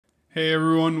Hey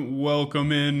everyone,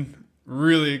 welcome in.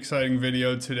 Really exciting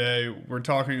video today. We're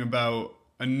talking about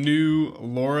a new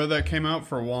Lora that came out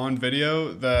for WAN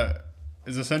video that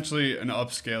is essentially an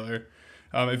upscaler.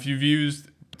 If you've used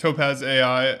Topaz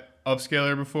AI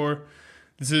upscaler before,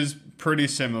 this is pretty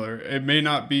similar. It may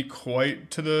not be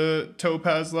quite to the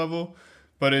Topaz level,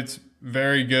 but it's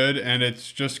very good, and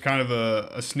it's just kind of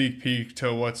a sneak peek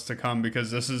to what's to come,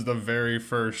 because this is the very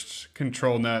first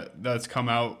ControlNet that's come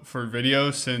out for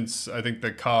video since I think the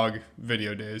COG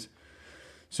video days.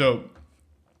 So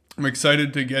I'm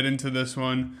excited to get into this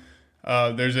one.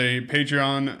 There's a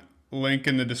Patreon link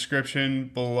in the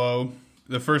description below.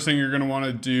 The first thing you're going to want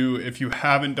to do, if you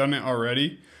haven't done it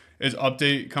already, is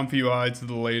update Comfy UI to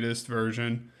the latest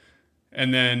version.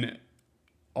 And then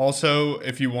also,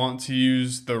 if you want to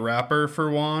use the wrapper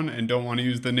for WAN and don't want to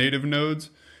use the native nodes,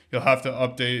 you'll have to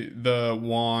update the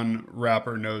WAN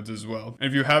wrapper nodes as well. And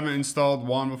if you haven't installed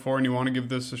WAN before and you want to give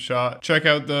this a shot, check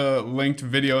out the linked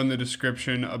video in the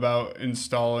description about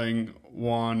installing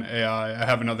WAN AI. I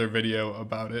have another video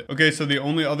about it. Okay, so the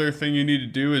only other thing you need to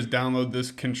do is download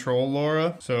this control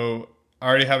Lora. So I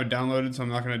already have it downloaded, so I'm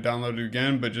not going to download it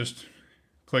again, but just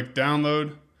click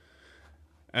download.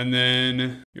 And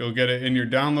then you'll get it in your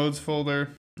downloads folder,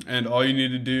 and all you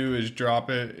need to do is drop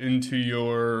it into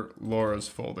your Lora's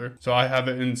folder. So I have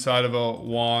it inside of a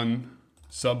WAN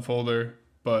subfolder,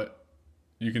 but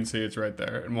you can see it's right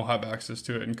there, and we'll have access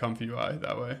to it in Comfy UI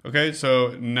that way. Okay,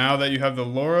 so now that you have the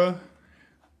Lora,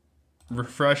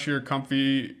 refresh your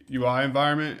Comfy UI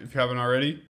environment if you haven't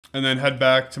already, and then head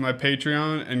back to my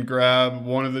Patreon and grab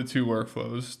one of the two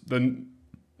workflows. The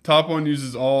top one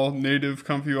uses all native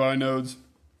Comfy UI nodes.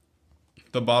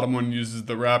 The bottom one uses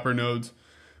the wrapper nodes.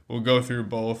 We'll go through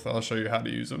both. I'll show you how to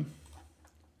use them.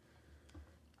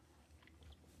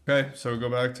 Okay, so go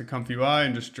back to Comfy UI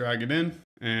and just drag it in,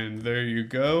 and there you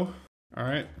go. All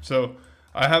right, so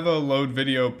I have a load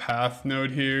video path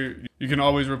node here. You can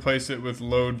always replace it with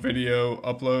load video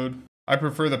upload. I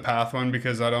prefer the path one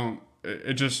because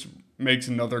it just makes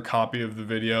another copy of the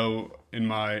video in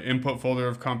my input folder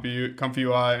of Comfy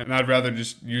UI, and I'd rather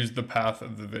just use the path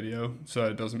of the video so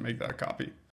it doesn't make that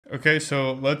copy. Okay,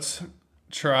 so let's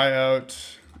try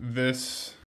out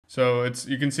this. So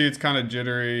you can see it's kind of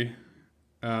jittery,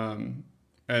 and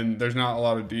there's not a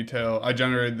lot of detail. I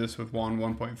generated this with WAN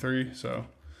 1.3, so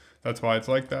that's why it's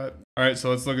like that. All right,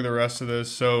 so let's look at the rest of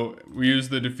this. So we use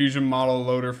the diffusion model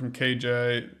loader from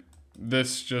KJ.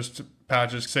 This just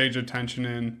patches sage attention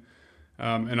in,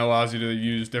 and allows you to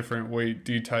use different weight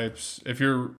D types. If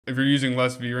you're using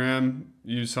less VRAM,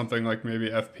 use something like maybe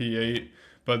FP8,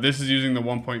 but this is using the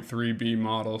 1.3B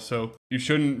model, so you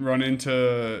shouldn't run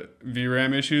into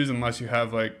VRAM issues unless you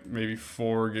have like maybe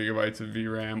 4 gigabytes of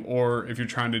VRAM, or if you're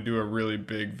trying to do a really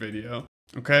big video.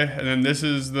 Okay, and then this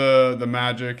is the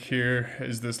magic here,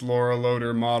 is this Lora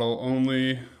loader model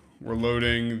only. We're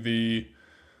loading the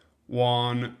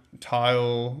WAN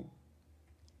tile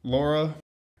Lora.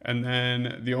 And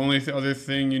then the only other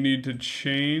thing you need to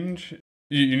change,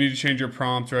 you need to change your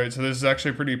prompt, right? So this is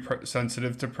actually pretty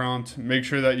sensitive to prompt. Make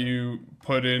sure that you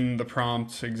put in the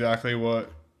prompt exactly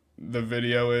what the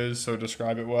video is, so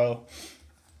describe it well.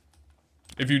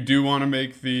 If you do want to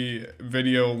make the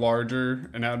video larger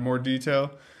and add more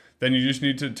detail, then you just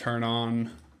need to turn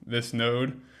on this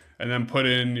node and then put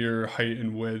in your height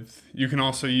and width. You can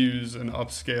also use an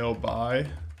upscale by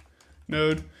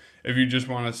node if you just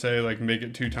want to say like make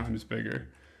it 2 times bigger.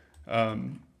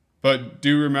 But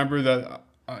do remember that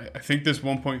I think this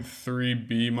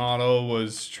 1.3B model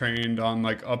was trained on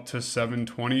like up to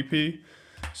 720p.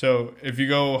 So if you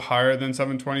go higher than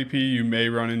 720p, you may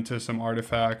run into some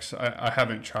artifacts. I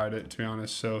haven't tried it, to be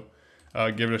honest, so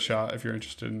give it a shot if you're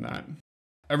interested in that.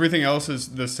 Everything else is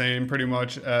the same pretty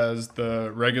much as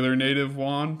the regular native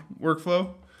WAN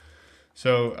workflow.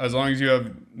 So as long as you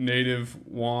have native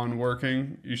WAN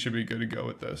working, you should be good to go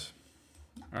with this.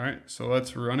 All right, so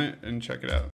let's run it and check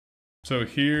it out. So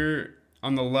here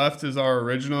on the left is our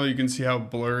original. You can see how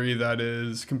blurry that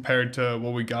is compared to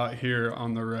what we got here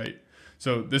on the right.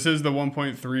 So this is the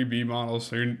 1.3B model,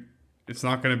 so it's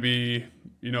not going to be,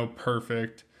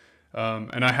 perfect.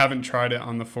 And I haven't tried it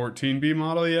on the 14B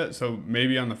model yet, so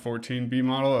maybe on the 14B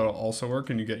model it'll also work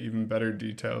and you get even better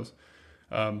details.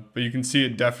 But you can see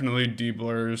it definitely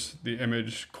deblurs the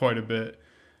image quite a bit,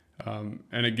 and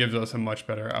it gives us a much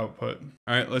better output.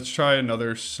 All right, let's try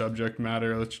another subject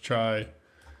matter. Let's try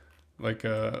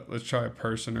a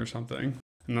person or something,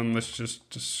 and then let's just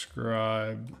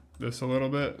describe this a little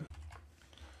bit.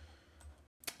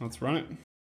 Let's run it,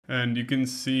 and you can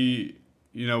see,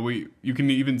 you can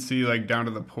even see like down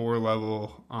to the pore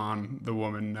level on the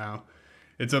woman now.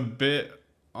 It's a bit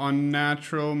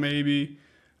unnatural maybe,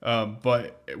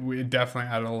 but it definitely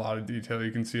added a lot of detail.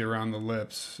 You can see around the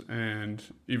lips, and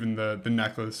even the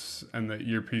necklace and the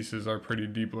earpieces are pretty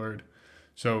deblurred.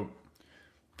 So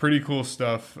pretty cool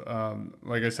stuff.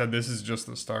 Like I said, this is just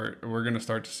the start. We're going to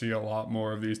start to see a lot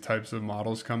more of these types of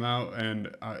models come out,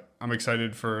 and I'm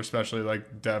excited for especially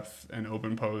like depth and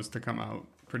open pose to come out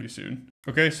pretty soon.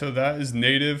 Okay, so that is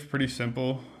native, pretty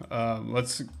simple.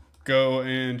 Let's go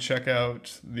and check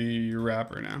out the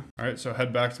wrapper now. All right, so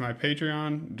head back to my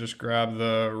Patreon, just grab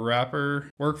the wrapper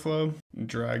workflow, and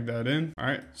drag that in. All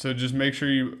right, so just make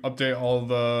sure you update all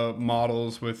the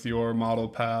models with your model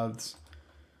paths.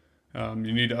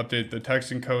 You need to update the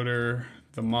text encoder,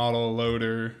 the model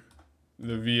loader,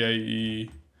 the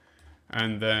VAE,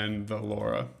 and then the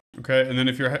Lora. Okay, and then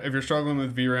if you're struggling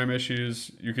with VRAM issues,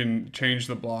 you can change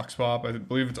the block swap. I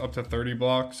believe it's up to 30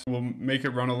 blocks. We'll make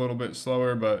it run a little bit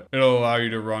slower, but it'll allow you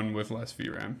to run with less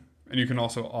VRAM. And you can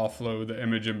also offload the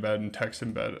image embed and text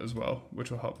embed as well,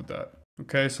 which will help with that.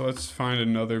 Okay, so let's find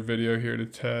another video here to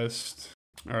test.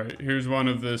 All right, here's one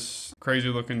of this crazy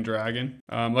looking dragon.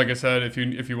 Like I said, if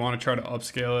you want to try to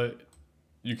upscale it,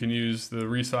 you can use the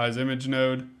resize image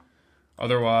node.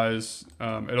 Otherwise,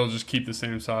 it'll just keep the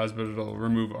same size, but it'll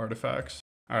remove artifacts.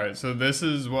 All right, so this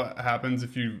is what happens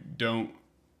if you don't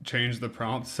change the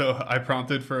prompt. So I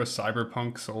prompted for a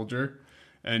cyberpunk soldier,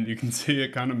 and you can see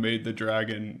it kind of made the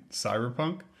dragon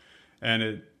cyberpunk, and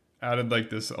it added like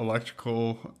this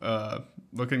electrical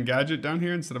looking gadget down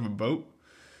here instead of a boat.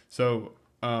 So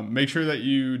make sure that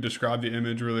you describe the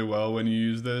image really well when you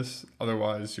use this.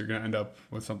 Otherwise, you're going to end up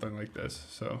with something like this.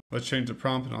 So let's change the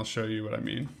prompt and I'll show you what I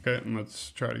mean. Okay, and let's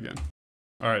try it again.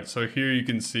 All right, so here you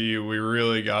can see we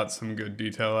really got some good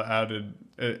detail added.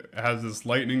 It has this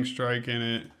lightning strike in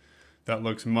it that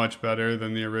looks much better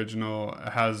than the original.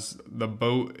 It has the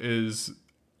boat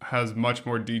has much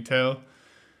more detail.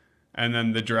 And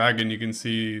then the dragon, you can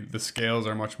see the scales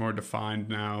are much more defined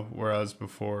now, whereas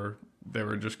before they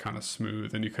were just kind of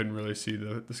smooth and you couldn't really see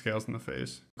the scales in the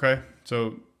face. Okay,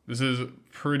 so this is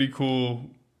pretty cool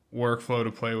workflow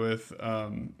to play with,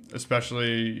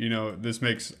 especially, you know, this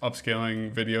makes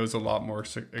upscaling videos a lot more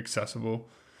accessible.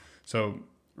 So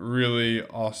really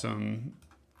awesome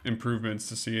improvements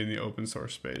to see in the open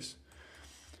source space.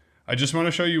 I just want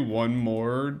to show you one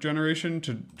more generation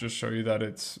to just show you that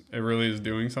it really is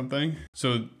doing something.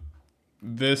 So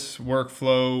this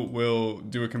workflow will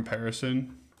do a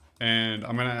comparison, and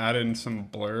I'm going to add in some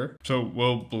blur. So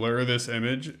we'll blur this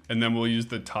image and then we'll use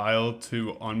the tile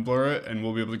to unblur it, and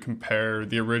we'll be able to compare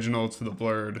the original to the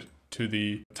blurred to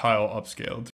the tile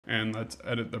upscaled. And let's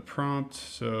edit the prompt.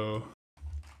 So,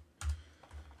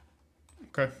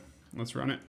 okay, let's run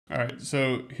it. All right,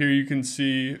 so here you can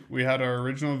see we had our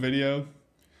original video.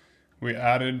 We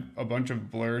added a bunch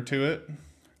of blur to it,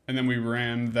 and then we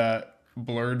ran that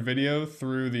blurred video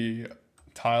through the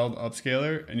tiled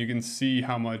upscaler, and you can see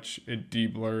how much it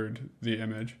deblurred the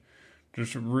image.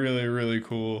 Just really, really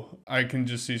cool. I can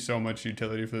just see so much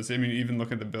utility for this. I mean, even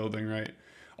look at the building, right?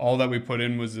 All that we put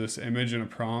in was this image and a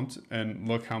prompt, and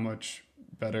look how much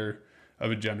better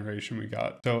of a generation we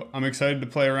got. So I'm excited to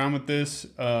play around with this.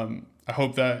 I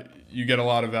hope that you get a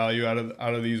lot of value out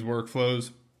of these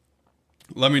workflows.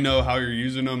 Let me know how you're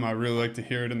using them. I really like to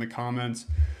hear it in the comments.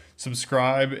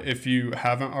 Subscribe if you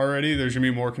haven't already. There's gonna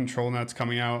be more control nets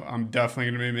coming out. I'm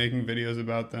definitely gonna be making videos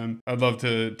about them. I'd love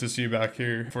to see you back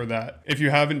here for that. If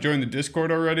you haven't joined the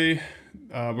Discord already,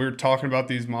 we're talking about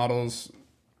these models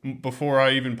before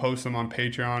I even post them on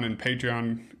Patreon, and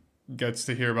Patreon gets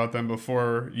to hear about them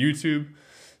before YouTube.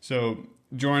 So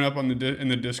join up on in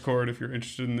the Discord if you're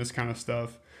interested in this kind of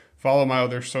stuff. Follow my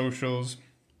other socials,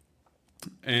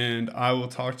 and I will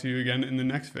talk to you again in the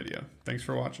next video. Thanks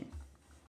for watching.